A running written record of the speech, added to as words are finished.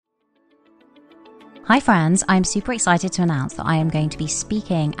Hi friends, I'm super excited to announce that I am going to be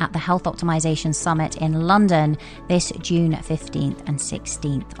speaking at the Health Optimization Summit in London this June 15th and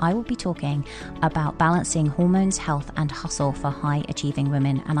 16th. I will be talking about balancing hormones, health and hustle for high achieving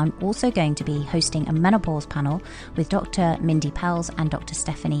women. And I'm also going to be hosting a menopause panel with Dr. Mindy Pelz and Dr.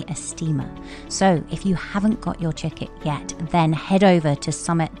 Stephanie Estima. So if you haven't got your ticket yet, then head over to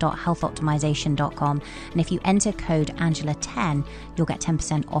summit.healthoptimization.com. And if you enter code Angela10, you'll get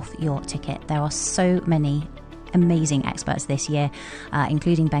 10% off your ticket. There are so many amazing experts this year,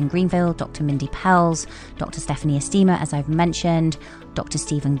 including Ben Greenfield, Dr. Mindy Pelz, Dr. Stephanie Estima, as I've mentioned, Dr.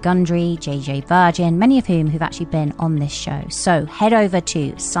 Stephen Gundry, JJ Virgin, many of whom who've actually been on this show. So head over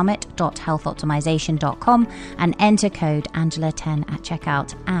to summit.healthoptimization.com and enter code Angela10 at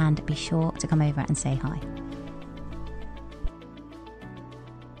checkout, and be sure to come over and say hi.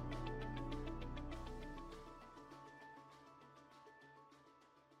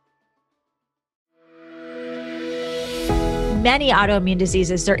 Many autoimmune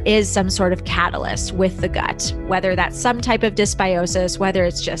diseases, there is some sort of catalyst with the gut, whether that's some type of dysbiosis, whether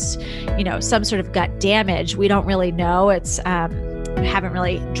it's just, some sort of gut damage. We don't really know. We haven't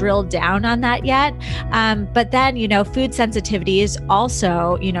really drilled down on that yet. But then, food sensitivity is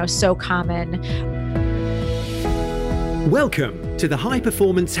also, so common. Welcome to the High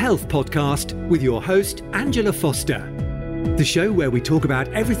Performance Health Podcast with your host, Angela Foster. The show where we talk about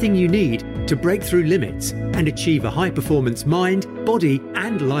everything you need to break through limits and achieve a high-performance mind, body,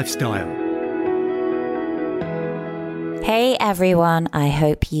 and lifestyle. Hey everyone, I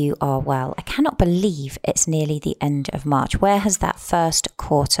hope you are well. I cannot believe it's nearly the end of March. Where has that first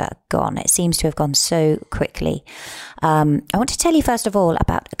quarter gone? It seems to have gone so quickly. I want to tell you first of all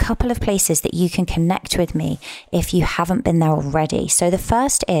about a couple of places that you can connect with me if you haven't been there already. So the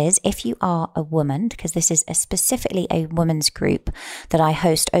first is, if you are a woman, because this is specifically a women's group that I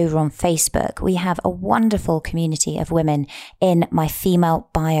host over on Facebook, we have a wonderful community of women in my Female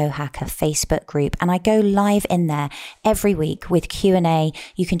Biohacker Facebook group, and I go live in there every week with Q&A.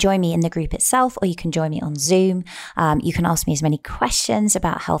 You can join me in the group itself, or you can join me on Zoom. You can ask me as many questions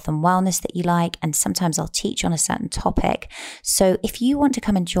about health and wellness that you like, and sometimes I'll teach on a certain topic. So if you want to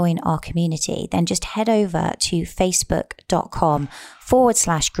come and join our community, then just head over to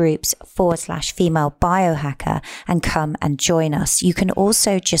facebook.com/groups/female biohacker and come and join us. You can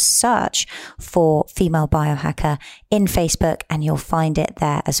also just search for Female Biohacker in Facebook and you'll find it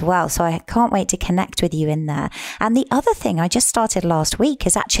there as well. So I can't wait to connect with you in there. And the other thing I just started last week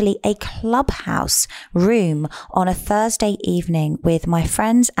is actually a Clubhouse room on a Thursday evening with my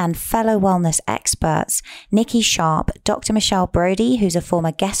friends and fellow wellness experts, Nikki Sharp, Dr. Michelle Brody, who's a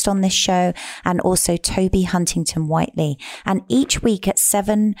former guest on this show, and also Toby Huntington Whiteley. And each week at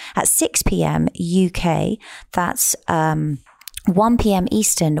 6 p.m. UK, that's 1 p.m.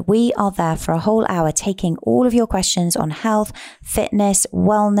 Eastern, we are there for a whole hour taking all of your questions on health, fitness,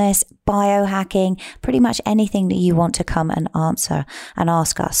 wellness, biohacking, pretty much anything that you want to come and answer and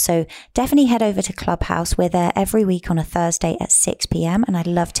ask us. So definitely head over to Clubhouse. We're there every week on a Thursday at 6 p.m. and I'd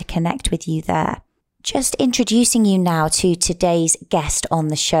love to connect with you there. Just introducing you now to today's guest on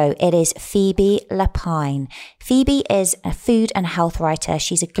the show. It is Phoebe Lapine. Phoebe is a food and health writer.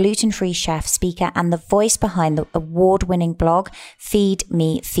 She's a gluten-free chef, speaker, and the voice behind the award-winning blog, Feed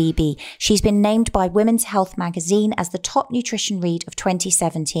Me Phoebe. She's been named by Women's Health magazine as the top nutrition read of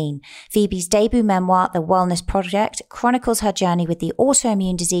 2017. Phoebe's debut memoir, The Wellness Project, chronicles her journey with the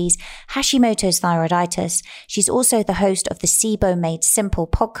autoimmune disease, Hashimoto's thyroiditis. She's also the host of the SIBO Made Simple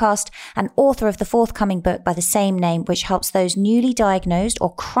podcast and author of the forthcoming book by the same name, which helps those newly diagnosed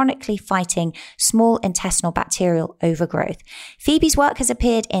or chronically fighting small intestinal bacterial overgrowth. Phoebe's work has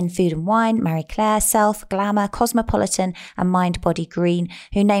appeared in Food and Wine, Marie Claire, Self, Glamour, Cosmopolitan, and Mind Body Green,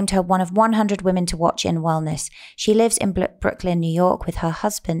 who named her one of 100 women to watch in wellness. She lives in Brooklyn, New York with her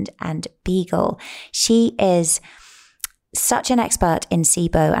husband and Beagle. She is such an expert in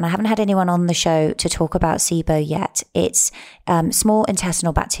SIBO, and I haven't had anyone on the show to talk about SIBO yet. It's small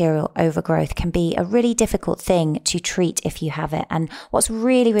intestinal bacterial overgrowth can be a really difficult thing to treat if you have it. And what's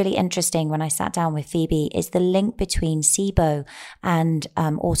really, really interesting when I sat down with Phoebe is the link between SIBO and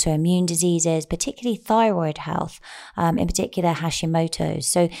autoimmune diseases, particularly thyroid health, in particular Hashimoto's.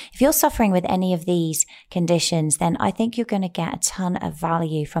 So if you're suffering with any of these conditions, then I think you're going to get a ton of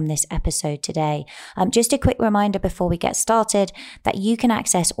value from this episode today. Just a quick reminder before we get started, that you can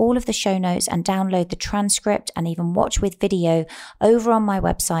access all of the show notes and download the transcript and even watch with video over on my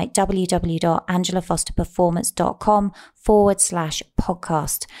website,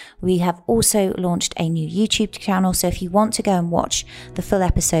 www.angelafosterperformance.com/podcast. We have also launched a new YouTube channel, so if you want to go and watch the full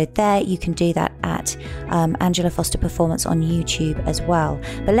episode there, you can do that at Angela Foster Performance on YouTube as well.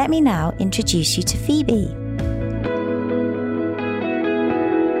 But let me now introduce you to Phoebe.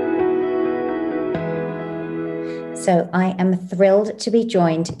 So I am thrilled to be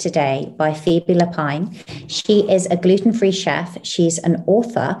joined today by Phoebe Lapine. She is a gluten-free chef. She's an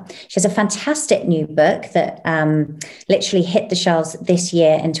author. She has a fantastic new book that literally hit the shelves this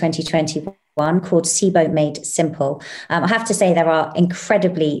year in 2021 called SIBO Made Simple. I have to say there are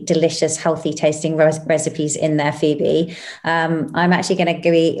incredibly delicious, healthy tasting recipes in there, Phoebe. I'm actually going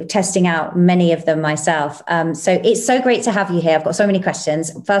to be testing out many of them myself. So it's so great to have you here. I've got so many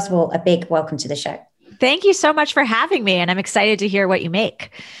questions. First of all, a big welcome to the show. Thank you so much for having me. And I'm excited to hear what you make.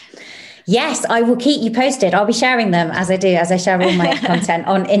 Yes, I will keep you posted. I'll be sharing them as I share all my content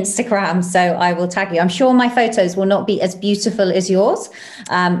on Instagram. So I will tag you. I'm sure my photos will not be as beautiful as yours,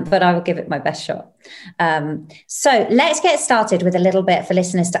 but I will give it my best shot. So let's get started with a little bit for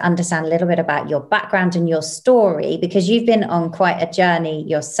listeners to understand a little bit about your background and your story, because you've been on quite a journey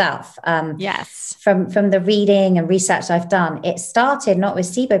yourself. Yes. From the reading and research I've done, it started not with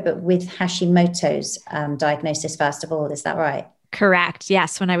SIBO, but with Hashimoto's diagnosis, first of all. Is that right? Correct.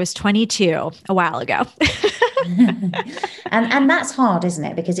 Yes. When I was 22, a while ago. And that's hard, isn't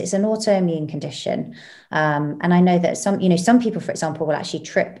it? Because it's an autoimmune condition. And I know that some people, for example, will actually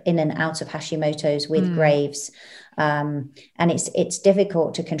trip in and out of Hashimoto's with Graves'. And it's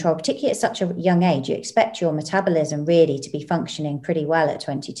difficult to control, particularly at such a young age. You expect your metabolism really to be functioning pretty well at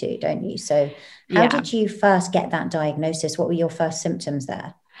 22, don't you? So how did you first get that diagnosis? What were your first symptoms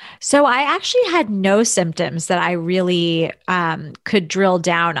there? So I actually had no symptoms that I really could drill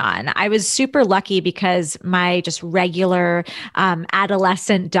down on. I was super lucky because my just regular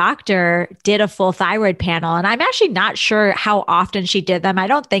adolescent doctor did a full thyroid panel. And I'm actually not sure how often she did them. I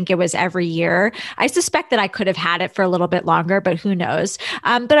don't think it was every year. I suspect that I could have had it for a little bit longer, but who knows?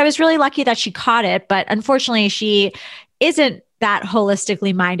 But I was really lucky that she caught it. But unfortunately, she isn't that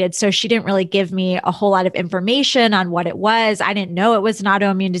holistically minded. So she didn't really give me a whole lot of information on what it was. I didn't know it was an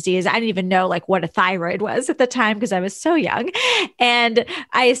autoimmune disease. I didn't even know what a thyroid was at the time because I was so young. And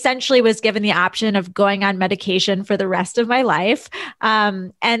I essentially was given the option of going on medication for the rest of my life.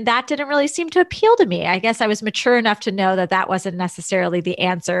 And that didn't really seem to appeal to me. I guess I was mature enough to know that wasn't necessarily the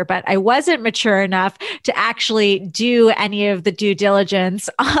answer, but I wasn't mature enough to actually do any of the due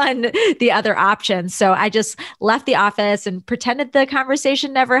diligence on the other options. So I just left the office and pretended the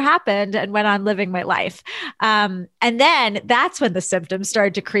conversation never happened and went on living my life. And then that's when the symptoms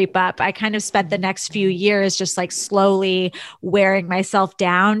started to creep up. I kind of spent the next few years just slowly wearing myself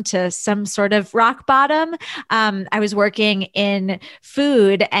down to some sort of rock bottom. I was working in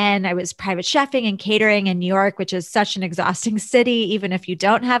food and I was private chefing and catering in New York, which is such an exhausting city, even if you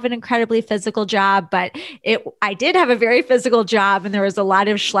don't have an incredibly physical job. But I did have a very physical job, and there was a lot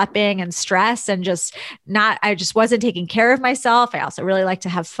of schlepping and stress and I just wasn't taking care of myself. I also really like to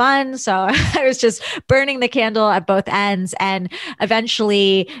have fun. So I was just burning the candle at both ends. And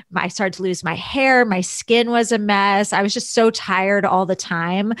eventually I started to lose my hair. My skin was a mess. I was just so tired all the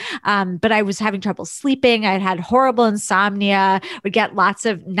time. But I was having trouble sleeping. I had horrible insomnia, would get lots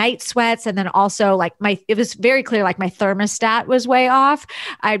of night sweats. And then also it was very clear, my thermostat was way off.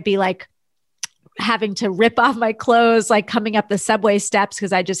 I'd be having to rip off my clothes, coming up the subway steps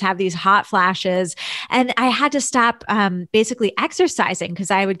because I just have these hot flashes. And I had to stop basically exercising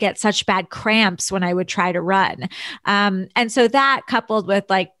because I would get such bad cramps when I would try to run. And so that, coupled with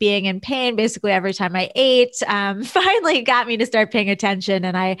being in pain basically every time I ate, finally got me to start paying attention.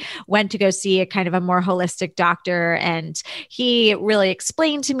 And I went to go see a kind of a more holistic doctor. And he really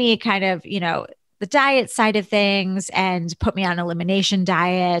explained to me kind of, the diet side of things and put me on an elimination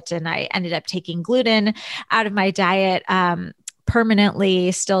diet. And I ended up taking gluten out of my diet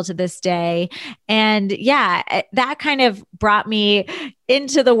permanently still to this day. And that kind of brought me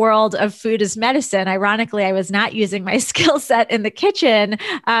into the world of food as medicine. Ironically, I was not using my skill set in the kitchen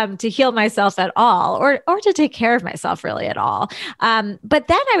to heal myself at all, or to take care of myself really at all. But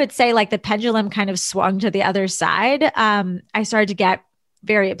then I would say the pendulum kind of swung to the other side. I started to get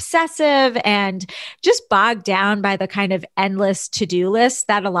very obsessive and just bogged down by the kind of endless to-do list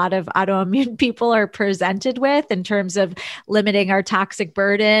that a lot of autoimmune people are presented with in terms of limiting our toxic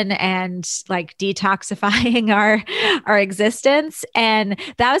burden and detoxifying our existence. And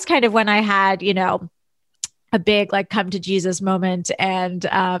that was kind of when I had, a big like come to Jesus moment, and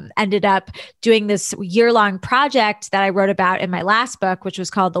ended up doing this year-long project that I wrote about in my last book, which was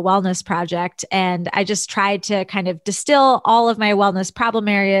called The Wellness Project. And I just tried to kind of distill all of my wellness problem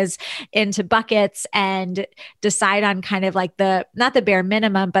areas into buckets and decide on kind of like not the bare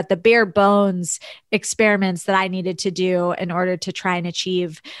minimum, but the bare bones experiments that I needed to do in order to try and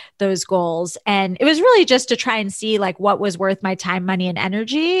achieve those goals. And it was really just to try and see like what was worth my time, money, and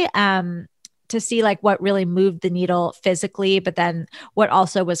energy. To see like what really moved the needle physically, but then what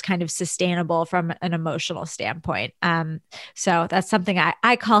also was kind of sustainable from an emotional standpoint. So that's something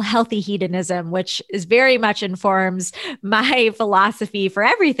I call healthy hedonism, which is very much informs my philosophy for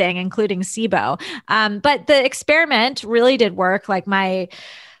everything, including SIBO. But the experiment really did work. Like my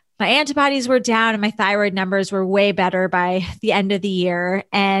antibodies were down and my thyroid numbers were way better by the end of the year.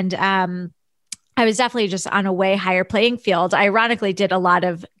 And I was definitely just on a way higher playing field. I ironically did a lot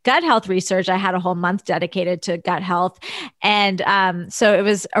of gut health research. I had a whole month dedicated to gut health. And so it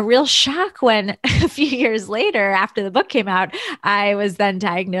was a real shock when a few years later, after the book came out, I was then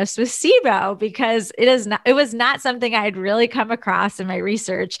diagnosed with SIBO, because it was not something I had really come across in my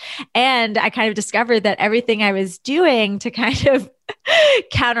research. And I kind of discovered that everything I was doing to kind of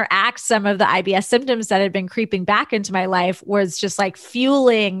counteract some of the IBS symptoms that had been creeping back into my life was just like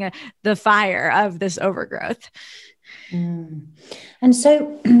fueling the fire of this overgrowth. And so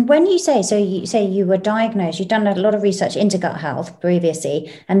when you say you were diagnosed, you'd done a lot of research into gut health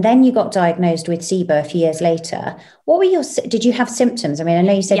previously, and then you got diagnosed with SIBO a few years later. Did you have symptoms? I mean, I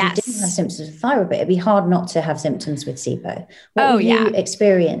know you said Yes. You didn't have symptoms of thyroid, but it'd be hard not to have symptoms with SIBO. What were you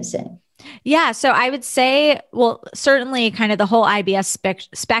experiencing? Yeah. So I would say, well, certainly kind of the whole IBS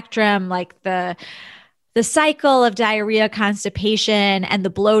spectrum, like the cycle of diarrhea, constipation, and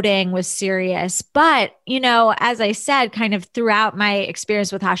the bloating was serious. But, as I said, kind of throughout my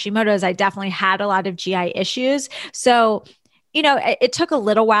experience with Hashimoto's, I definitely had a lot of GI issues. So it took a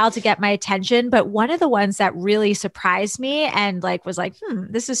little while to get my attention, but one of the ones that really surprised me and was like,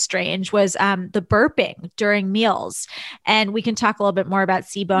 this is strange, was the burping during meals. And we can talk a little bit more about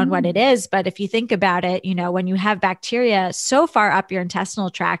SIBO and what it is. But if you think about it, when you have bacteria so far up your intestinal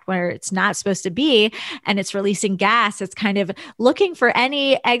tract where it's not supposed to be, and it's releasing gas, it's kind of looking for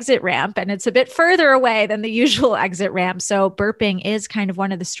any exit ramp, and it's a bit further away than the usual exit ramp. So burping is kind of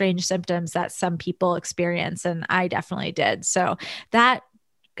one of the strange symptoms that some people experience. And I definitely did. So that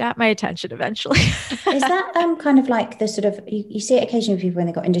got my attention eventually. Is that kind of like the sort of, you see it occasionally with people when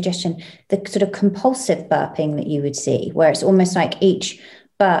they got indigestion, the sort of compulsive burping that you would see, where it's almost like each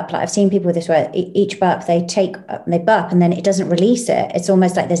burp, like I've seen people with this, where each burp they burp and then it doesn't release it. It's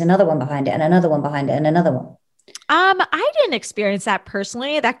almost like there's another one behind it and another one behind it and another one. I didn't experience that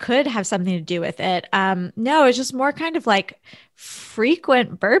personally. That could have something to do with it. No, it's just more kind of like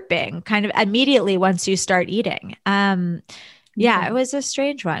frequent burping kind of immediately once you start eating. It was a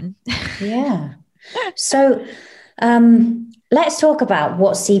strange one. Yeah. So let's talk about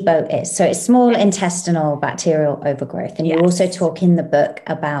what SIBO is. So it's small intestinal bacterial overgrowth. And you also talk in the book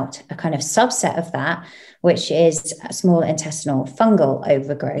about a kind of subset of that, which is small intestinal fungal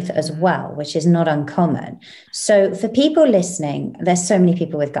overgrowth as well, which is not uncommon. So for people listening, there's so many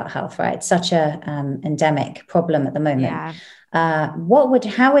people with gut health, right? It's such a endemic problem at the moment. Yeah.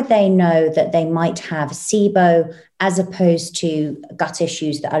 How would they know that they might have SIBO as opposed to gut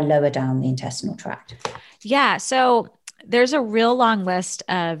issues that are lower down the intestinal tract? Yeah. So there's a real long list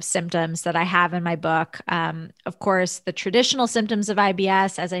of symptoms that I have in my book. Of course, the traditional symptoms of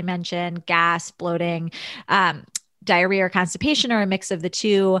IBS, as I mentioned, gas, bloating, diarrhea or constipation, or a mix of the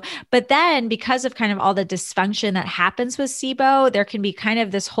two. But then because of kind of all the dysfunction that happens with SIBO, there can be kind of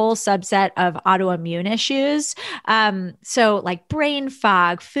this whole subset of autoimmune issues. So like brain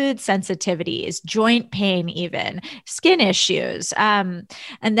fog, food sensitivities, joint pain, even skin issues. And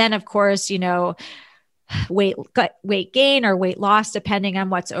then of course, weight gain or weight loss, depending on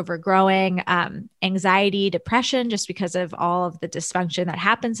what's overgrowing, anxiety, depression, just because of all of the dysfunction that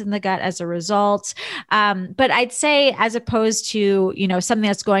happens in the gut as a result. But I'd say as opposed to, something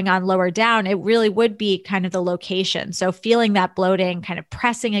that's going on lower down, it really would be kind of the location. So feeling that bloating kind of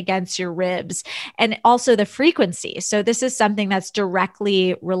pressing against your ribs, and also the frequency. So this is something that's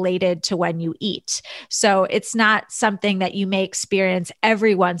directly related to when you eat. So it's not something that you may experience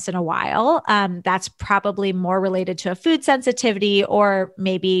every once in a while. That's probably more related to a food sensitivity, or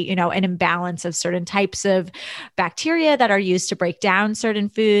maybe, an imbalance of certain types of bacteria that are used to break down certain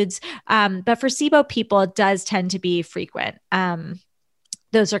foods. But for SIBO people, it does tend to be frequent.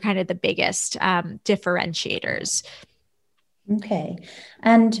 Those are kind of the biggest differentiators. Okay.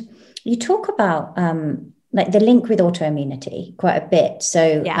 And you talk about like the link with autoimmunity quite a bit.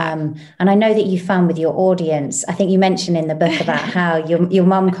 So, and I know that you found with your audience, I think you mentioned in the book about how your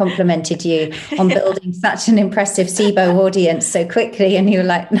mum complimented you on building such an impressive SIBO audience so quickly. And you were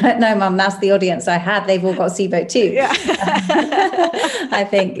like, no, mum, that's the audience I had. They've all got SIBO too. Yeah. I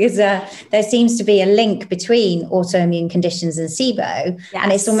think there seems to be a link between autoimmune conditions and SIBO. Yes.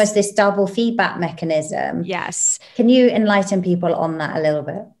 And it's almost this double feedback mechanism. Yes. Can you enlighten people on that a little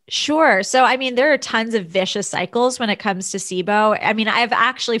bit? Sure. So, I mean, there are tons of vicious cycles when it comes to SIBO. I mean, I've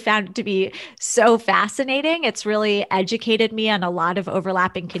actually found it to be so fascinating. It's really educated me on a lot of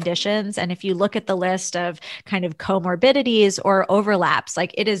overlapping conditions. And if you look at the list of kind of comorbidities or overlaps,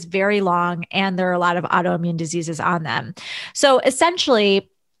 like it is very long and there are a lot of autoimmune diseases on them. So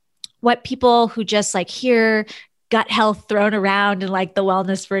essentially, what people who just like hear gut health thrown around in like the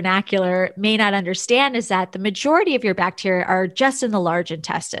wellness vernacular may not understand is that the majority of your bacteria are just in the large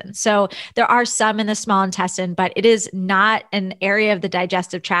intestine. So there are some in the small intestine, but it is not an area of the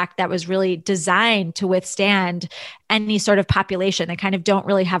digestive tract that was really designed to withstand any sort of population. They kind of don't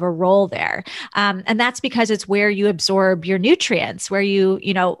really have a role there. And that's because it's where you absorb your nutrients, where you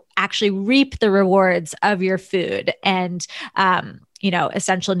actually reap the rewards of your food. And,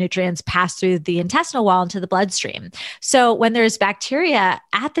 essential nutrients pass through the intestinal wall into the bloodstream. So when there's bacteria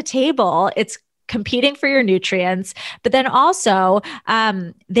at the table, it's competing for your nutrients, but then also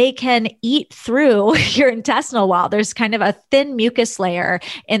they can eat through your intestinal wall. There's kind of a thin mucus layer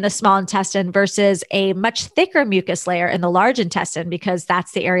in the small intestine versus a much thicker mucus layer in the large intestine, because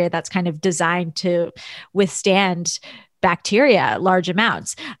that's the area that's kind of designed to withstand bacteria, large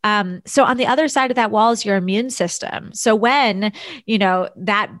amounts. So on the other side of that wall is your immune system. So when,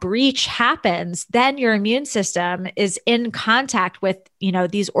 that breach happens, then your immune system is in contact with,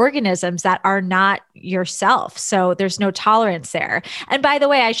 these organisms that are not yourself. So there's no tolerance there. And by the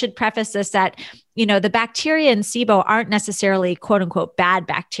way, I should preface this that the bacteria in SIBO aren't necessarily quote unquote bad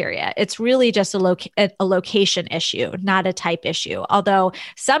bacteria. It's really just a location issue, not a type issue. Although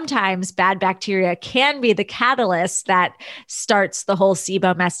sometimes bad bacteria can be the catalyst that starts the whole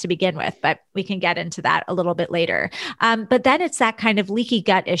SIBO mess to begin with, but we can get into that a little bit later. But then it's that kind of leaky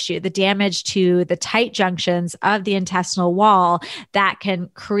gut issue, the damage to the tight junctions of the intestinal wall that can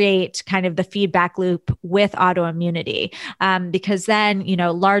create kind of the feedback loop with autoimmunity. Because then,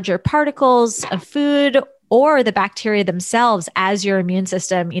 larger particles of food or the bacteria themselves, as your immune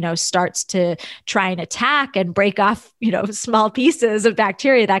system, starts to try and attack and break off, small pieces of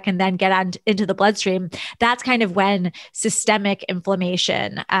bacteria that can then get on into the bloodstream. That's kind of when systemic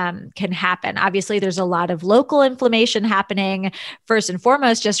inflammation can happen. Obviously, there's a lot of local inflammation happening, first and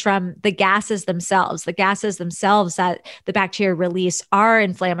foremost, just from the gases themselves. The gases themselves that the bacteria release are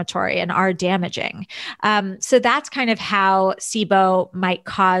inflammatory and are damaging. So that's kind of how SIBO might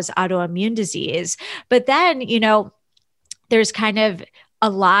cause autoimmune disease. But then, there's kind of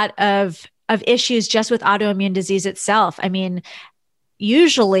a lot of issues just with autoimmune disease itself. I mean,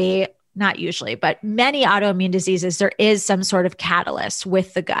 not usually, but many autoimmune diseases, there is some sort of catalyst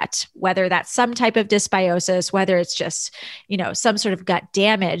with the gut, whether that's some type of dysbiosis, whether it's just, some sort of gut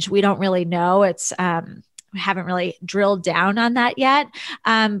damage. We don't really know. We haven't really drilled down on that yet.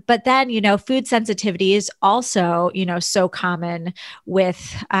 But then, food sensitivity is also, so common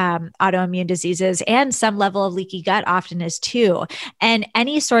with autoimmune diseases, and some level of leaky gut often is too. And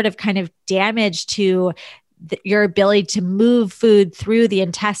any sort of kind of damage to your ability to move food through the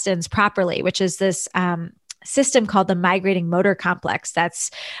intestines properly, which is this system called the migrating motor complex that's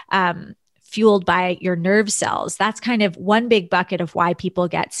fueled by your nerve cells. That's kind of one big bucket of why people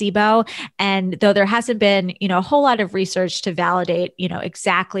get SIBO. And though there hasn't been, a whole lot of research to validate,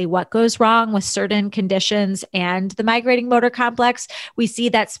 exactly what goes wrong with certain conditions and the migrating motor complex, we see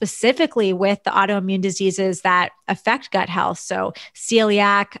that specifically with the autoimmune diseases that affect gut health. So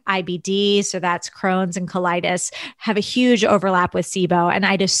celiac, IBD, so that's Crohn's and colitis, have a huge overlap with SIBO. And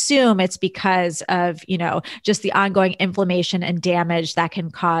I'd assume it's because of, just the ongoing inflammation and damage that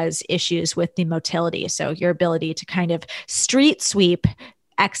can cause issues with the motility. So your ability to kind of street sweep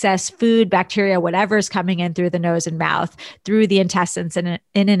excess food, bacteria, whatever's coming in through the nose and mouth, through the intestines in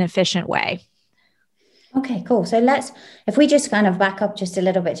an efficient way. Okay, cool. So if we just kind of back up just a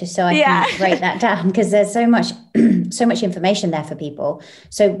little bit, just so I can break that down, because there's so much information there for people.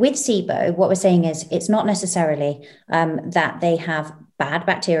 So with SIBO, what we're saying is it's not necessarily that they have bad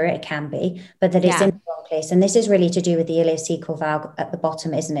bacteria, it can be, but that it's in the wrong place. And this is really to do with the ileocecal valve at the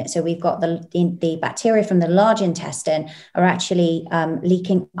bottom, isn't it? So we've got the bacteria from the large intestine are actually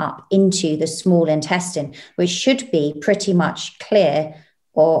leaking up into the small intestine, which should be pretty much clear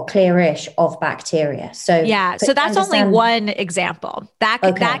or clearish of bacteria. So yeah, so that's only one example.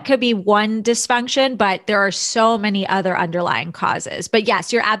 That could be one dysfunction, but there are so many other underlying causes. But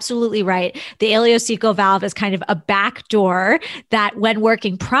yes, you're absolutely right. The ileocecal valve is kind of a back door that, when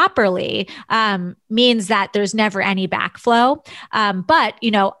working properly, means that there's never any backflow. But,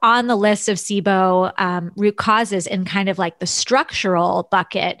 on the list of SIBO root causes in kind of like the structural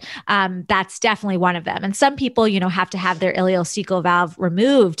bucket, that's definitely one of them. And some people, have to have their ileocecal valve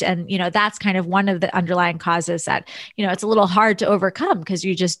removed. And, that's kind of one of the underlying causes that, it's a little hard to overcome because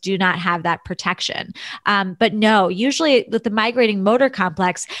you just do not have that protection. But no, usually with the migrating motor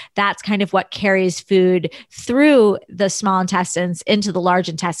complex, that's kind of what carries food through the small intestines into the large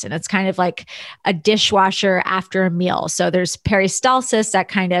intestine. It's kind of like a dishwasher after a meal. So there's peristalsis, that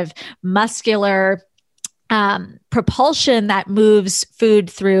kind of muscular propulsion that moves food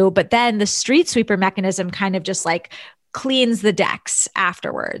through, but then the street sweeper mechanism kind of just like cleans the decks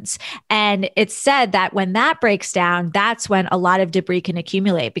afterwards. And it's said that when that breaks down, that's when a lot of debris can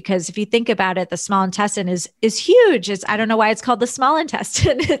accumulate. Because if you think about it, the small intestine is huge. I don't know why it's called the small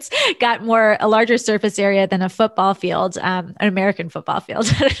intestine. It's got a larger surface area than a football field, an American football field.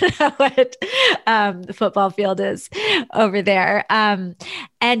 I don't know what the football field is over there.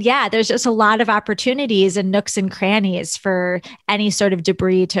 And yeah, there's just a lot of opportunities and nooks and crannies for any sort of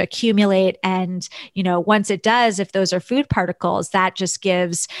debris to accumulate. And, once it does, if those are food particles, that just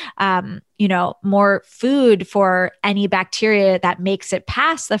gives, more food for any bacteria that makes it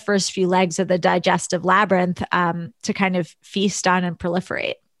past the first few legs of the digestive labyrinth to kind of feast on and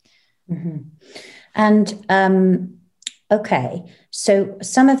proliferate. Mm-hmm. And, okay. So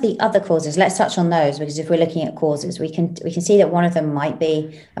some of the other causes, let's touch on those, because if we're looking at causes, we can see that one of them might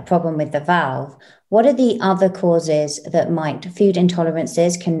be a problem with the valve. What are the other causes that food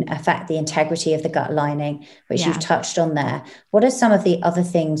intolerances can affect the integrity of the gut lining, which you've touched on there? What are some of the other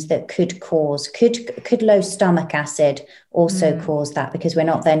things that could low stomach acid also cause that? Because we're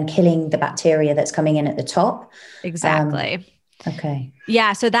not then killing the bacteria that's coming in at the top. Exactly. Okay.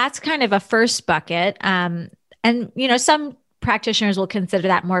 Yeah. So that's kind of a first bucket. And, some practitioners will consider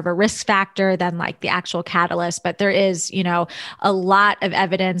that more of a risk factor than like the actual catalyst. But there is, a lot of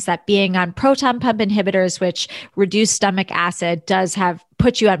evidence that being on proton pump inhibitors, which reduce stomach acid, does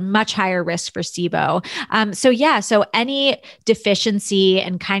put you at much higher risk for SIBO. So any deficiency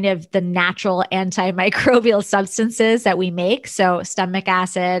in kind of the natural antimicrobial substances that we make, so stomach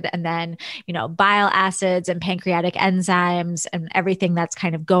acid and then, bile acids and pancreatic enzymes and everything that's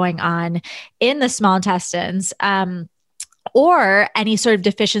kind of going on in the small intestines, or any sort of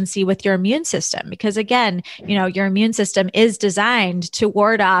deficiency with your immune system. Because again, your immune system is designed to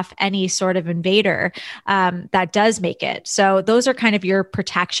ward off any sort of invader that does make it. So those are kind of your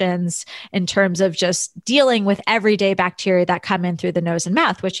protections in terms of just dealing with everyday bacteria that come in through the nose and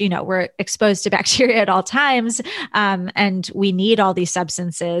mouth, which, we're exposed to bacteria at all times. And we need all these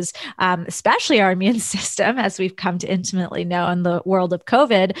substances, especially our immune system, as we've come to intimately know in the world of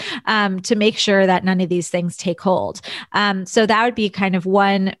COVID, to make sure that none of these things take hold. So that would be kind of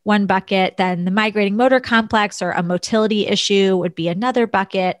one bucket. Then the migrating motor complex or a motility issue would be another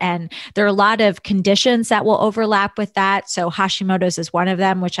bucket. And there are a lot of conditions that will overlap with that. So Hashimoto's is one of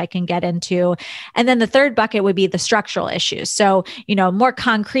them, which I can get into. And then the third bucket would be the structural issues. So, more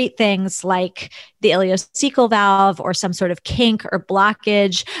concrete things like the ileocecal valve or some sort of kink or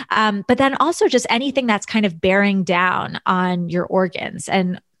blockage. But then also just anything that's kind of bearing down on your organs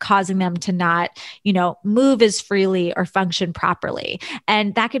and causing them to not, move as freely or function properly.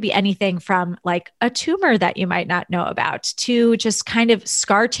 And that could be anything from like a tumor that you might not know about to just kind of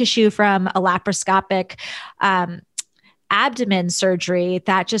scar tissue from a laparoscopic abdomen surgery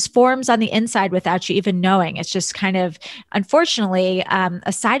that just forms on the inside without you even knowing. It's just kind of, unfortunately,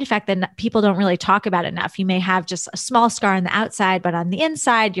 a side effect that people don't really talk about enough. You may have just a small scar on the outside, but on the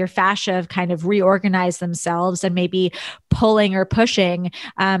inside, your fascia have kind of reorganized themselves and maybe pulling or pushing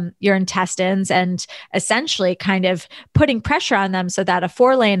your intestines and essentially kind of putting pressure on them so that a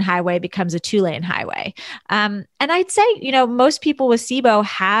 4-lane highway becomes a 2-lane highway. And I'd say, most people with SIBO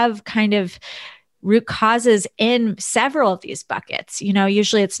have kind of root causes in several of these buckets.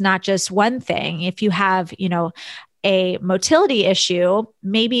 Usually it's not just one thing. If you have, a motility issue,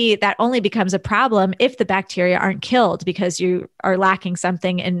 maybe that only becomes a problem if the bacteria aren't killed because you are lacking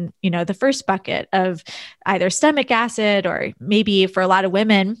something in, the first bucket of either stomach acid, or maybe for a lot of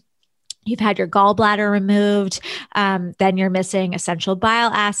women, you've had your gallbladder removed, then you're missing essential bile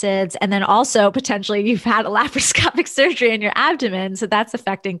acids, and then also potentially you've had a laparoscopic surgery in your abdomen. So that's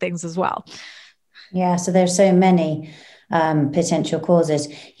affecting things as well. Yeah, so there's so many. potential causes.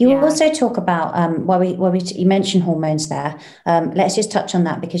 You also talk about you mentioned hormones there. Let's just touch on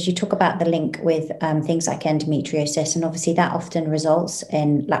that, because you talk about the link with things like endometriosis, and obviously that often results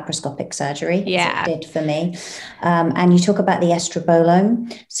in laparoscopic surgery, as it did for me. And you talk about the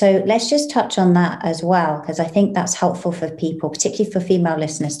estrobolome. So let's just touch on that as well, because I think that's helpful for people, particularly for female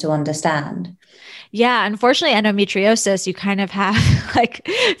listeners, to understand. Yeah, unfortunately, endometriosis, you kind of have like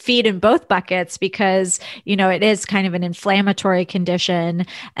feed in both buckets, because, it is kind of an inflammatory condition.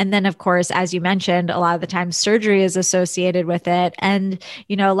 And then, of course, as you mentioned, a lot of the time surgery is associated with it. And,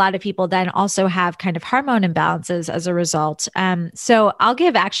 a lot of people then also have kind of hormone imbalances as a result. So I'll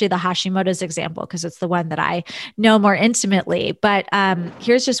give actually the Hashimoto's example, because it's the one that I know more intimately. But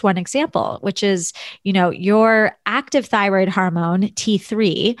here's just one example, which is, your active thyroid hormone,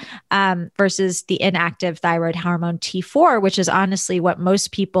 T3, versus the inactive thyroid hormone T4, which is honestly what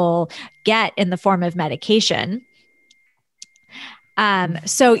most people get in the form of medication.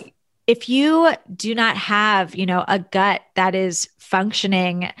 So if you do not have, a gut that is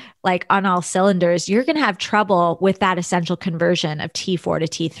functioning like on all cylinders, you're going to have trouble with that essential conversion of T4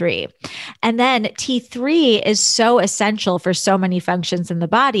 to T3. And then T3 is so essential for so many functions in the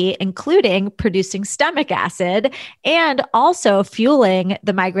body, including producing stomach acid and also fueling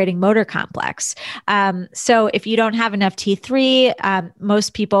the migrating motor complex. So if you don't have enough T3,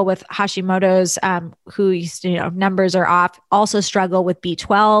 most people with Hashimoto's who, numbers are off, also struggle with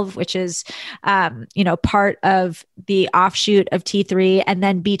B12, which is, part of the offshoot of T3. And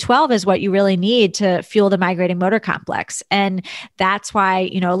then B12 is what you really need to fuel the migrating motor complex. And that's why,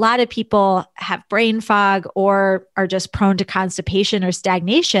 a lot of people have brain fog or are just prone to constipation or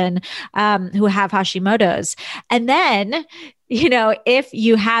stagnation, who have Hashimoto's. And then, if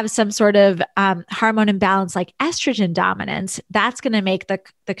you have some sort of hormone imbalance like estrogen dominance, that's going to make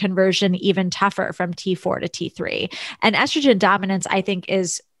the conversion even tougher from T4 to T3. And estrogen dominance, I think,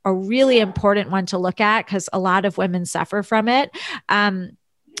 is a really important one to look at, because a lot of women suffer from it.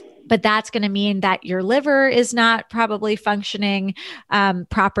 But that's going to mean that your liver is not probably functioning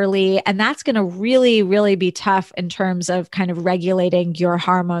properly. And that's going to really, really be tough in terms of kind of regulating your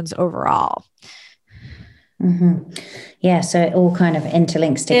hormones overall. Mm-hmm. Yeah, so it all kind of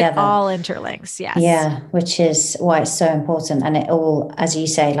interlinks together. It all interlinks, yes. Yeah, which is why it's so important. And it all, as you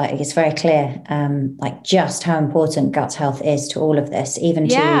say, like it's very clear, like just how important gut health is to all of this, even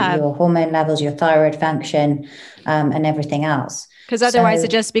to your hormone levels, your thyroid function, and everything else. Because otherwise it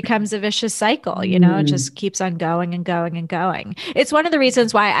just becomes a vicious cycle, it just keeps on going and going and going. It's one of the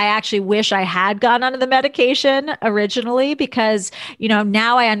reasons why I actually wish I had gone onto the medication originally, because,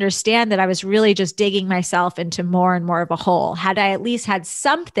 now I understand that I was really just digging myself into more and more of a hole. Had I at least had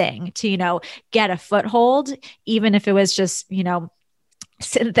something to, get a foothold, even if it was just,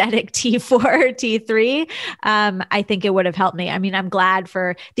 synthetic T4, T3, I think it would have helped me. I mean, I'm glad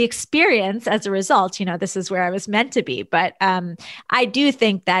for the experience as a result. This is where I was meant to be. But I do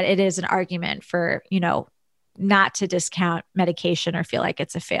think that it is an argument for, not to discount medication or feel like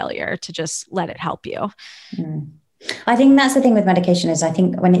it's a failure, to just let it help you. I think that's the thing with medication, is I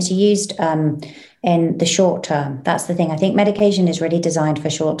think when it's used in the short term, that's the thing. I think medication is really designed for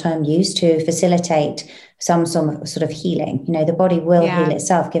short-term use to facilitate some sort of healing. The body will heal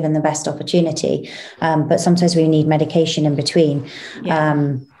itself given the best opportunity. But sometimes we need medication in between.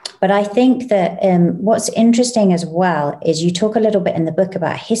 But I think that what's interesting as well is you talk a little bit in the book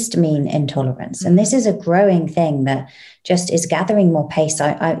about histamine intolerance. And this is a growing thing that just is gathering more pace.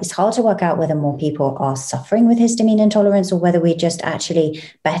 It's hard to work out whether more people are suffering with histamine intolerance or whether we're just actually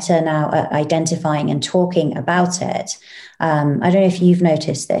better now at identifying and talking about it. I don't know if you've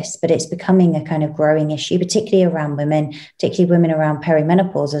noticed this, but it's becoming a kind of growing issue, particularly around women, particularly women around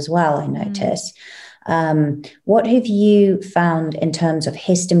perimenopause as well, I notice. What have you found in terms of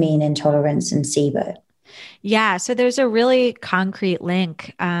histamine intolerance and SIBO? Yeah, so there's a really concrete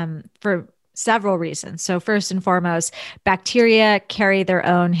link for several reasons. So first and foremost, bacteria carry their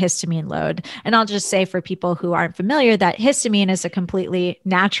own histamine load. And I'll just say for people who aren't familiar that histamine is a completely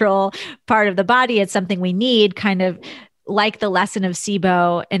natural part of the body. It's something we need, kind of like the lesson of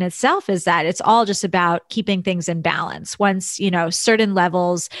SIBO in itself is that it's all just about keeping things in balance. Once, certain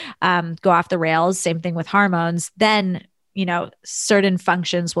levels go off the rails, same thing with hormones, then, certain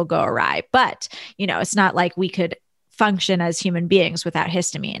functions will go awry. But, it's not like we could function as human beings without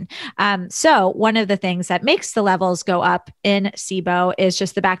histamine. So one of the things that makes the levels go up in SIBO is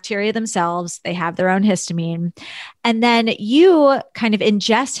just the bacteria themselves. They have their own histamine. And then you kind of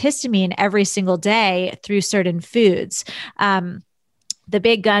ingest histamine every single day through certain foods. The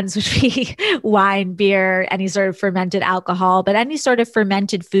big guns would be wine, beer, any sort of fermented alcohol, but any sort of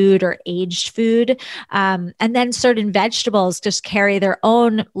fermented food or aged food. And then certain vegetables just carry their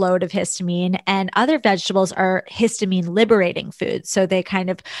own load of histamine, and other vegetables are histamine liberating foods. So they kind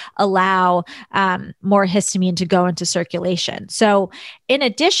of allow more histamine to go into circulation. So in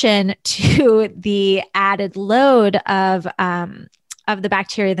addition to the added load of the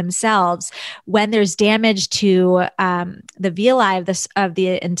bacteria themselves, when there's damage to the villi of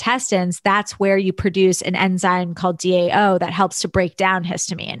the intestines, that's where you produce an enzyme called DAO that helps to break down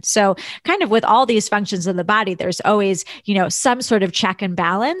histamine. So kind of with all these functions of the body, there's always, some sort of check and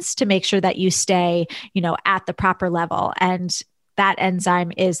balance to make sure that you stay, at the proper level. And that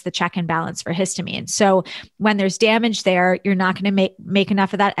enzyme is the check and balance for histamine. So when there's damage there, you're not going to make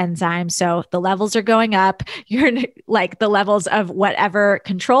enough of that enzyme. So the levels are going up. You're like the levels of whatever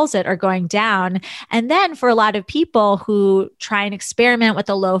controls it are going down. And then for a lot of people who try and experiment with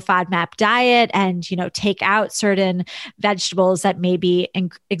a low FODMAP diet and, take out certain vegetables that may be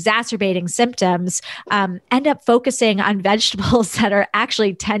exacerbating symptoms, end up focusing on vegetables that are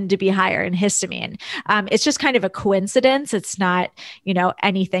actually tend to be higher in histamine. It's just kind of a coincidence. It's not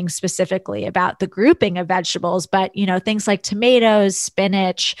anything specifically about the grouping of vegetables, but, things like tomatoes,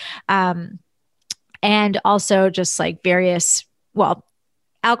 spinach, and also just like various,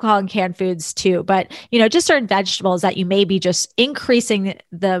 alcohol and canned foods too, but, just certain vegetables that you may be just increasing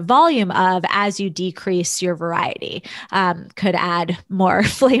the volume of as you decrease your variety, could add more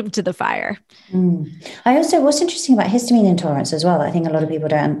flame to the fire. What's interesting about histamine intolerance as well, that I think a lot of people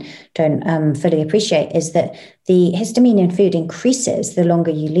don't fully appreciate, is that the histamine in food increases the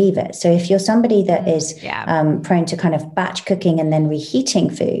longer you leave it. So if you're somebody that is prone to kind of batch cooking and then reheating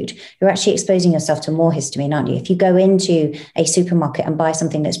food, you're actually exposing yourself to more histamine, aren't you? If you go into a supermarket and buy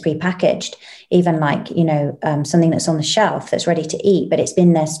something that's prepackaged, even like, something that's on the shelf that's ready to eat, but it's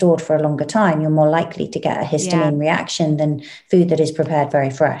been there stored for a longer time, you're more likely to get a histamine reaction than food that is prepared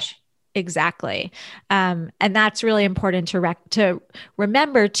very fresh. Exactly. And that's really important to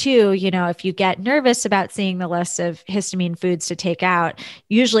remember too, if you get nervous about seeing the list of histamine foods to take out,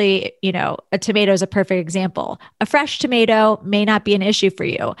 usually, a tomato is a perfect example. A fresh tomato may not be an issue for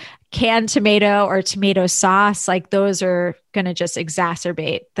you. Canned tomato or tomato sauce, like those are going to just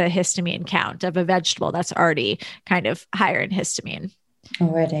exacerbate the histamine count of a vegetable that's already kind of higher in histamine.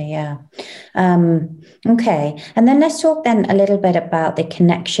 Already, yeah. Okay. And then let's talk then a little bit about the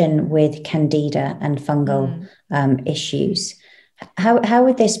connection with candida and fungal issues. How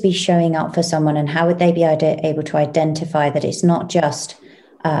would this be showing up for someone, and how would they be able to identify that it's not just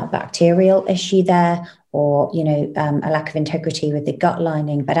a bacterial issue there, or, a lack of integrity with the gut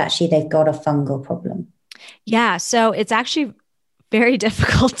lining, but actually they've got a fungal problem? Yeah. So it's actually very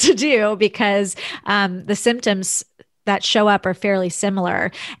difficult to do because the symptoms that show up are fairly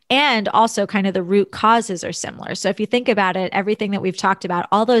similar, and also kind of the root causes are similar. So if you think about it, everything that we've talked about,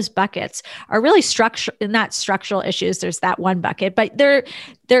 all those buckets are really not structural issues. There's that one bucket, but they're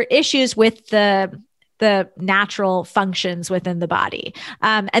issues with the natural functions within the body.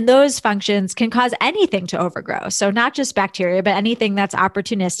 And those functions can cause anything to overgrow. So not just bacteria, but anything that's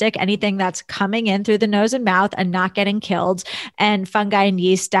opportunistic, anything that's coming in through the nose and mouth and not getting killed. And fungi and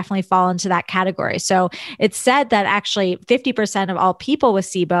yeast definitely fall into that category. So it's said that actually 50% of all people with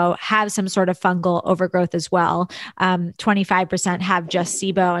SIBO have some sort of fungal overgrowth as well. 25% have just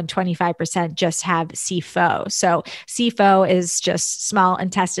SIBO and 25% just have SIFO. So SIFO is just small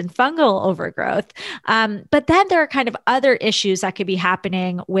intestine fungal overgrowth. But then there are kind of other issues that could be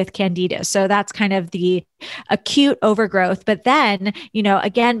happening with candida. So that's kind of the acute overgrowth. But then,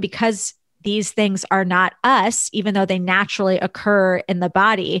 again, because these things are not us, even though they naturally occur in the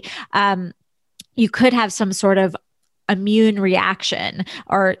body, you could have some sort of immune reaction,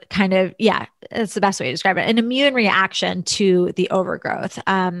 or kind of, that's the best way to describe it, an immune reaction to the overgrowth,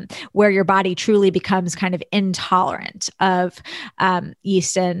 where your body truly becomes kind of intolerant of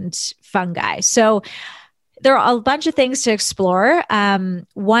yeast and fungi. So there are a bunch of things to explore.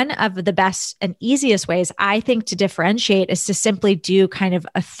 One of the best and easiest ways, I think, to differentiate is to simply do kind of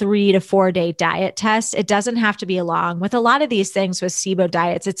a 3 to 4 day diet test. It doesn't have to be long. With a lot of these things with SIBO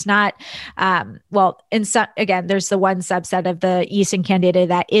diets, it's not, again, there's the one subset of the yeast and candida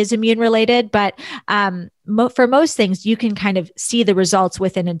that is immune related, but for most things, you can kind of see the results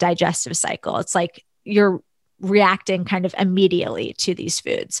within a digestive cycle. It's like you're reacting kind of immediately to these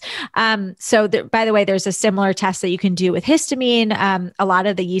foods. By the way, there's a similar test that you can do with histamine. A lot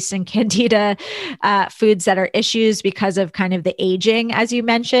of the yeast and candida foods that are issues because of kind of the aging, as you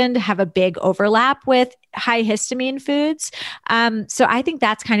mentioned, have a big overlap with high histamine foods. So I think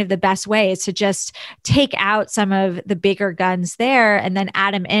that's kind of the best way, is to just take out some of the bigger guns there and then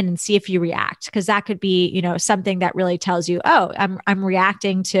add them in and see if you react. Because that could be, something that really tells you, oh, I'm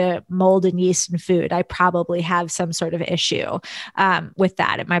reacting to mold and yeast in food. I probably have some sort of issue with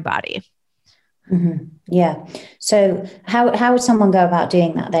that in my body. Mm-hmm. Yeah. So how would someone go about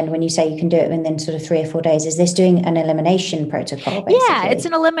doing that then, when you say you can do it within sort of 3 or 4 days? Is this doing an elimination protocol, basically? Yeah, it's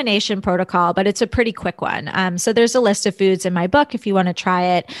an elimination protocol, but it's a pretty quick one. So there's a list of foods in my book if you want to try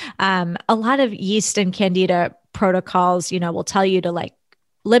it. A lot of yeast and candida protocols, will tell you to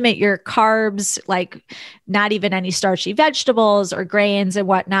limit your carbs, like not even any starchy vegetables or grains and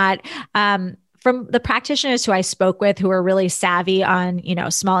whatnot. From the practitioners who I spoke with, who are really savvy on,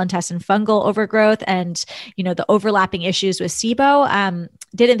 small intestine fungal overgrowth and, the overlapping issues with SIBO,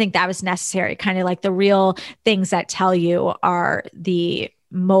 didn't think that was necessary. Kind of like the real things that tell you are the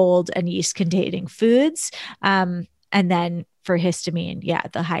mold and yeast containing foods. And then for histamine,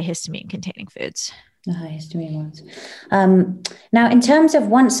 the high histamine containing foods. The highest ones. Now, in terms of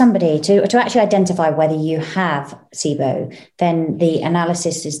once somebody to actually identify whether you have SIBO, then the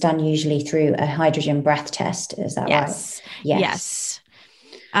analysis is done usually through a hydrogen breath test. Is that right? Yes.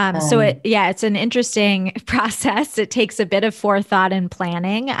 So it's an interesting process. It takes a bit of forethought and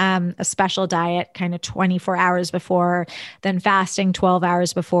planning, a special diet kind of 24 hours before, then fasting 12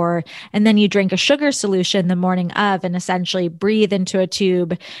 hours before. And then you drink a sugar solution the morning of and essentially breathe into a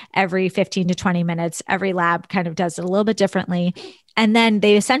tube every 15 to 20 minutes. Every lab kind of does it a little bit differently. And then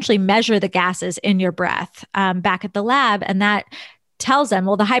they essentially measure the gases in your breath back at the lab. And that tells them,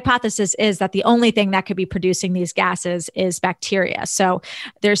 well, the hypothesis is that the only thing that could be producing these gases is bacteria. So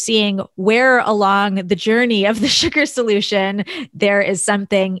they're seeing where along the journey of the sugar solution, there is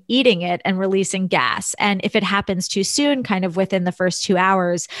something eating it and releasing gas. And if it happens too soon, kind of within the first 2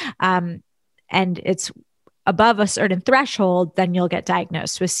 hours, and it's above a certain threshold, then you'll get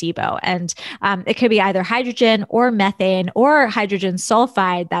diagnosed with SIBO. And it could be either hydrogen or methane or hydrogen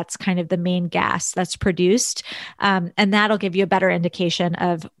sulfide. That's kind of the main gas that's produced. And that'll give you a better indication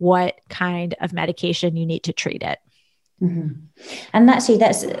of what kind of medication you need to treat it. Mm-hmm. And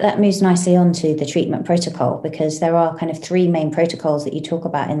that moves nicely on to the treatment protocol, because there are kind of 3 main protocols that you talk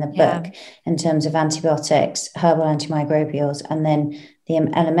about in the book in terms of antibiotics, herbal antimicrobials, and then the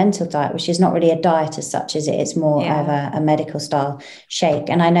elemental diet, which is not really a diet as such, is it? It's more of a medical style shake.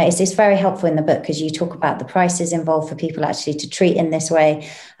 And I know it's very helpful in the book, because you talk about the prices involved for people actually to treat in this way,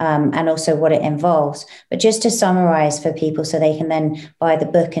 and also what it involves. But just to summarize for people, so they can then buy the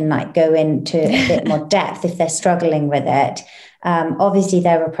book and go into a bit more depth if they're struggling with it. Obviously,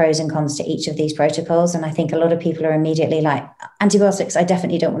 there are pros and cons to each of these protocols. And I think a lot of people are immediately like, antibiotics, I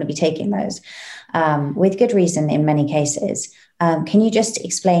definitely don't want to be taking those, with good reason in many cases. Can you just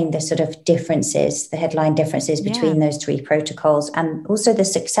explain the sort of differences, the headline differences between those 3 protocols, and also the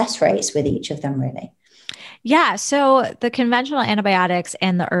success rates with each of them, really? Yeah. So the conventional antibiotics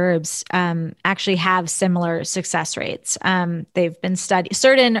and the herbs actually have similar success rates. They've been studied.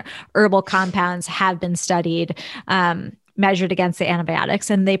 Certain herbal compounds have been studied, measured against the antibiotics,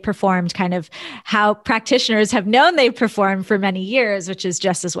 and they performed kind of how practitioners have known they performed for many years, which is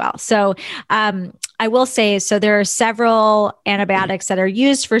just as well. So I will say, so there are several antibiotics that are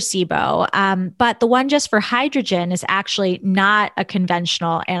used for SIBO, but the one just for hydrogen is actually not a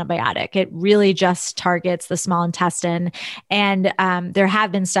conventional antibiotic. It really just targets the small intestine. And there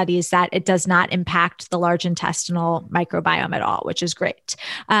have been studies that it does not impact the large intestinal microbiome at all, which is great.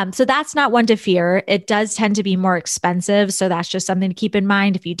 So that's not one to fear. It does tend to be more expensive. So that's just something to keep in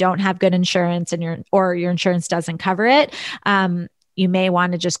mind if you don't have good insurance and your insurance doesn't cover it. You may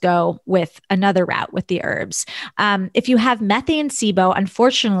want to just go with another route with the herbs. If you have methane SIBO,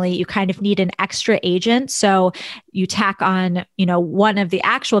 unfortunately, you kind of need an extra agent. So you tack on, one of the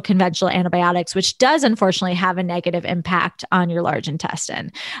actual conventional antibiotics, which does unfortunately have a negative impact on your large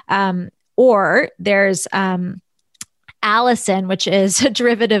intestine. Or there's allicin, which is a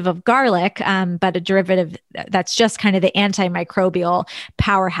derivative of garlic, but a derivative that's just kind of the antimicrobial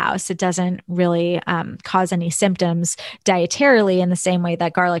powerhouse. It doesn't really cause any symptoms dietarily in the same way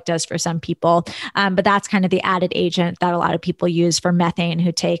that garlic does for some people. But that's kind of the added agent that a lot of people use for methane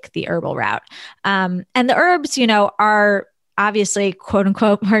who take the herbal route. And the herbs, are obviously, quote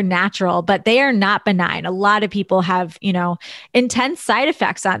unquote, are natural, but they are not benign. A lot of people have, intense side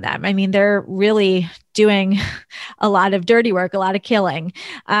effects on them. I mean, they're really doing a lot of dirty work, a lot of killing.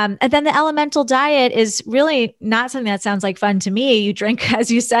 And then the elemental diet is really not something that sounds like fun to me. You drink, as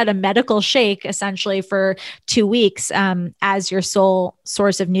you said, a medical shake essentially for 2 weeks as your sole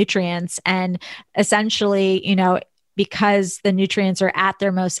source of nutrients. And essentially, because the nutrients are at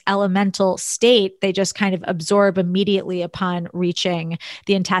their most elemental state, they just kind of absorb immediately upon reaching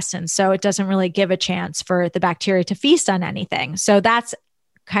the intestines. So it doesn't really give a chance for the bacteria to feast on anything. So that's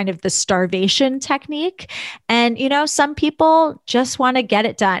kind of the starvation technique. And, some people just want to get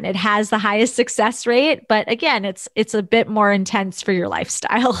it done. It has the highest success rate, but again, it's a bit more intense for your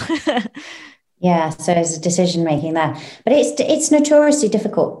lifestyle. Yeah, so it's a decision making there, but it's notoriously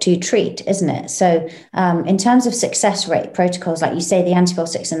difficult to treat, isn't it? So, in terms of success rate, protocols like you say, the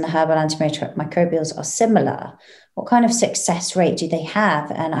antibiotics and the herbal antimicrobials are similar. What kind of success rate do they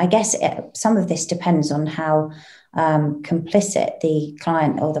have? And I guess some of this depends on how complicit the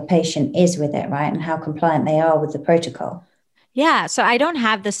client or the patient is with it, right? And how compliant they are with the protocol. Yeah. So I don't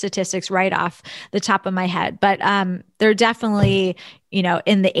have the statistics right off the top of my head, but they're definitely,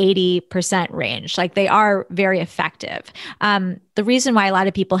 in the 80% range. Like they are very effective. The reason why a lot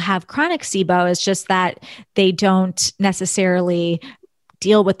of people have chronic SIBO is just that they don't necessarily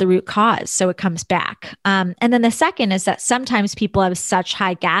deal with the root cause. So it comes back. And then the second is that sometimes people have such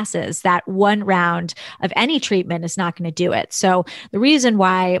high gases that one round of any treatment is not going to do it. So the reason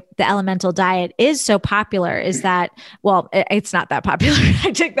why the elemental diet is so popular is that, well, it's not that popular.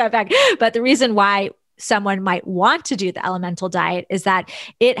 I take that back. But the reason why someone might want to do the elemental diet is that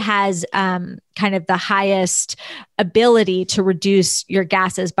it has kind of the highest ability to reduce your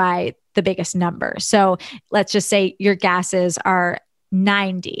gases by the biggest number. So let's just say your gases are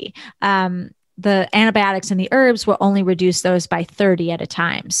 90. The antibiotics and the herbs will only reduce those by 30 at a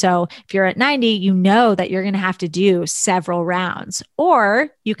time. So if you're at 90, you know that you're going to have to do several rounds, or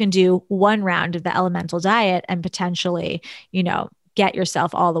you can do one round of the elemental diet and potentially, get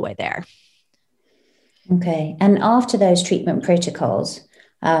yourself all the way there. Okay. And after those treatment protocols,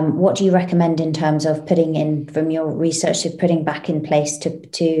 what do you recommend in terms of putting in, from your research, to putting back in place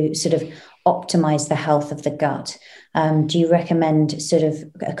to sort of optimize the health of the gut? Do you recommend sort of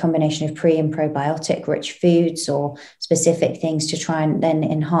a combination of pre and probiotic rich foods or specific things to try and then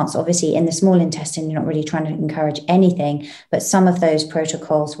enhance? Obviously, in the small intestine, you're not really trying to encourage anything, but some of those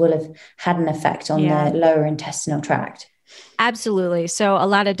protocols will have had an effect on the lower intestinal tract. Absolutely. So a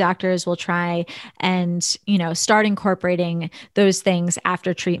lot of doctors will try and, start incorporating those things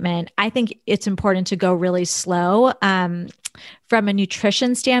after treatment. I think it's important to go really slow. From a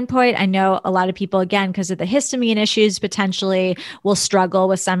nutrition standpoint, I know a lot of people, again, because of the histamine issues, potentially will struggle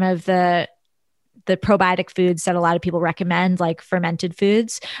with some of the probiotic foods that a lot of people recommend, like fermented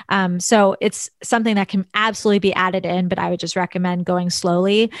foods. So it's something that can absolutely be added in, but I would just recommend going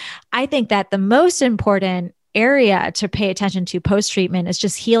slowly. I think that the most important area to pay attention to post-treatment is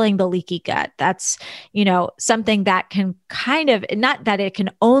just healing the leaky gut. That's, something that can kind of, not that it can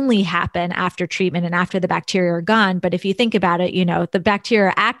only happen after treatment and after the bacteria are gone, but if you think about it, the bacteria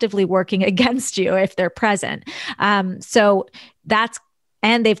are actively working against you if they're present. So that's,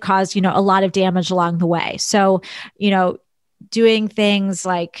 and they've caused, a lot of damage along the way. So, doing things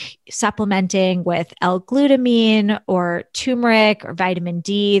like supplementing with L-glutamine or turmeric or vitamin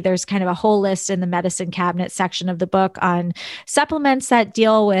D. There's kind of a whole list in the medicine cabinet section of the book on supplements that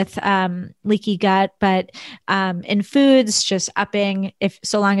deal with leaky gut. But in foods, just upping,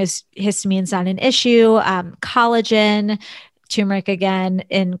 so long as histamine's not an issue, collagen, turmeric again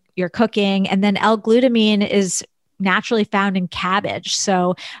in your cooking, and then L-glutamine is naturally found in cabbage.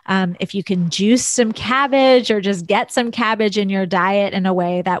 So if you can juice some cabbage or just get some cabbage in your diet in a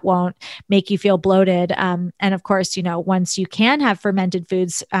way that won't make you feel bloated. And of course, once you can have fermented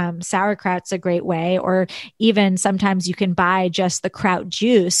foods, sauerkraut's a great way, or even sometimes you can buy just the kraut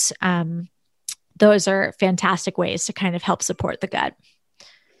juice. Those are fantastic ways to kind of help support the gut.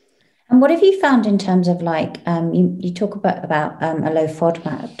 And what have you found in terms of you talk about a low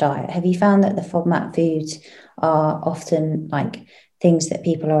FODMAP diet? Have you found that the FODMAP foods are often like things that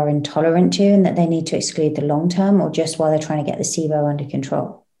people are intolerant to and that they need to exclude the long term, or just while they're trying to get the SIBO under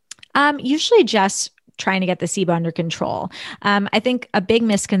control? Usually just trying to get the SIBO under control. I think a big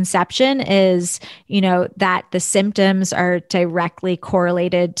misconception is, that the symptoms are directly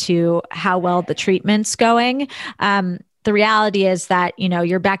correlated to how well the treatment's going. The reality is that,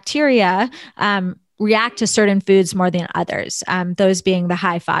 your bacteria react to certain foods more than others, those being the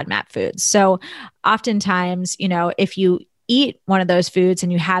high FODMAP foods. So oftentimes, if you eat one of those foods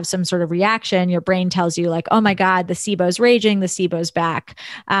and you have some sort of reaction, your brain tells you like, oh my God, the SIBO's raging, the SIBO's back,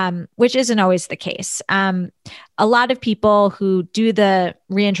 which isn't always the case. a lot of people who do the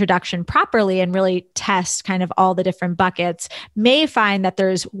reintroduction properly and really test kind of all the different buckets may find that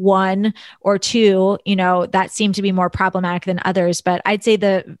there's one or two, that seem to be more problematic than others. But I'd say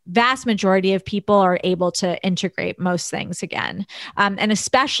the vast majority of people are able to integrate most things again. And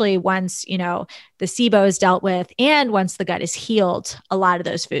especially once, the SIBO is dealt with and once the gut is healed, a lot of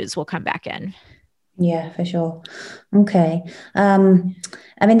those foods will come back in. Yeah, for sure. Okay.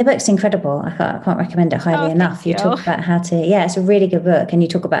 The book's incredible. I can't recommend it highly enough. You talk about it's a really good book. And you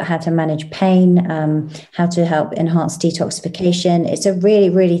talk about how to manage pain, how to help enhance detoxification. It's a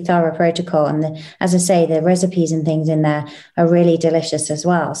really, really thorough protocol. And as I say, the recipes and things in there are really delicious as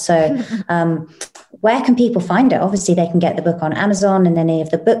well. So where can people find it? Obviously, they can get the book on Amazon and any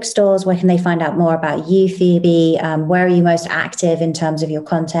of the bookstores. Where can they find out more about you, Phoebe? Where are you most active in terms of your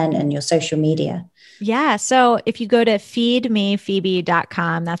content and your social media? Yeah. So if you go to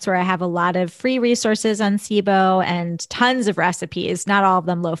feedmephoebe.com, that's where I have a lot of free resources on SIBO and tons of recipes, not all of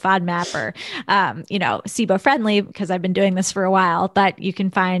them low FODMAP or, SIBO friendly, because I've been doing this for a while, but you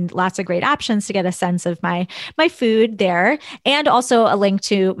can find lots of great options to get a sense of my food there. And also a link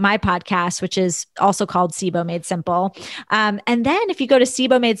to my podcast, which is also called SIBO Made Simple. And then if you go to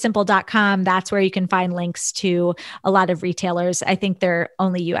SIBOMadeSimple.com, that's where you can find links to a lot of retailers. I think they're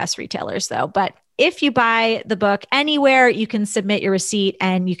only US retailers though, but if you buy the book anywhere, you can submit your receipt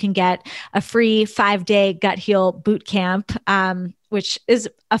and you can get a free 5-day gut heal boot camp, which is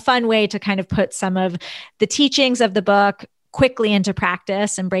a fun way to kind of put some of the teachings of the book quickly into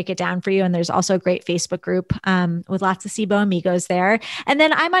practice and break it down for you. And there's also a great Facebook group with lots of SIBO amigos there. And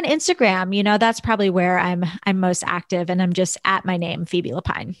then I'm on Instagram. That's probably where I'm most active, and I'm just at my name, Phoebe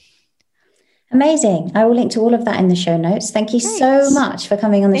Lapine. Amazing. I will link to all of that in the show notes. Thank you so much for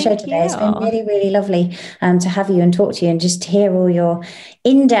coming on the show today. It's been really, really lovely to have you and talk to you and just hear all your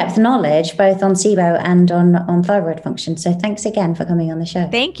in-depth knowledge, both on SIBO and on thyroid function. So thanks again for coming on the show.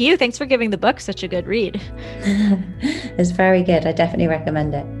 Thank you. Thanks for giving the book such a good read. It's very good. I definitely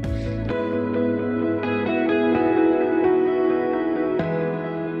recommend it.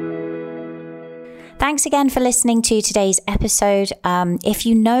 Thanks again for listening to today's episode. If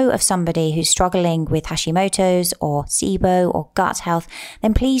you know of somebody who's struggling with Hashimoto's or SIBO or gut health,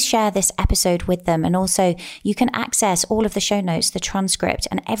 then please share this episode with them. And also you can access all of the show notes, the transcript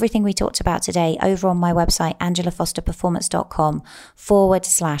and everything we talked about today over on my website,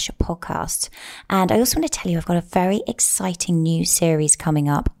 angelafosterperformance.com/podcast. And I also want to tell you, I've got a very exciting new series coming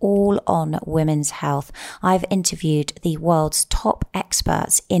up all on women's health. I've interviewed the world's top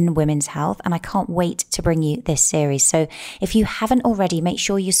experts in women's health, and I can't wait to bring you this series. So if you haven't already, make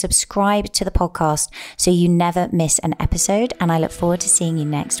sure you subscribe to the podcast so you never miss an episode. And I look forward to seeing you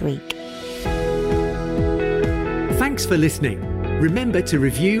next week. Thanks for listening. Remember to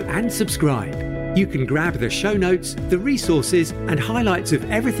review and subscribe. You can grab the show notes, the resources and highlights of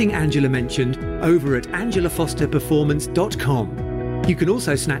everything Angela mentioned over at angelafosterperformance.com. You can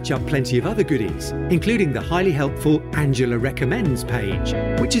also snatch up plenty of other goodies, including the highly helpful Angela Recommends page,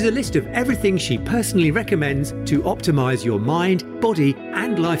 which is a list of everything she personally recommends to optimize your mind, body,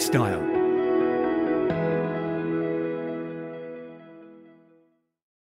 and lifestyle.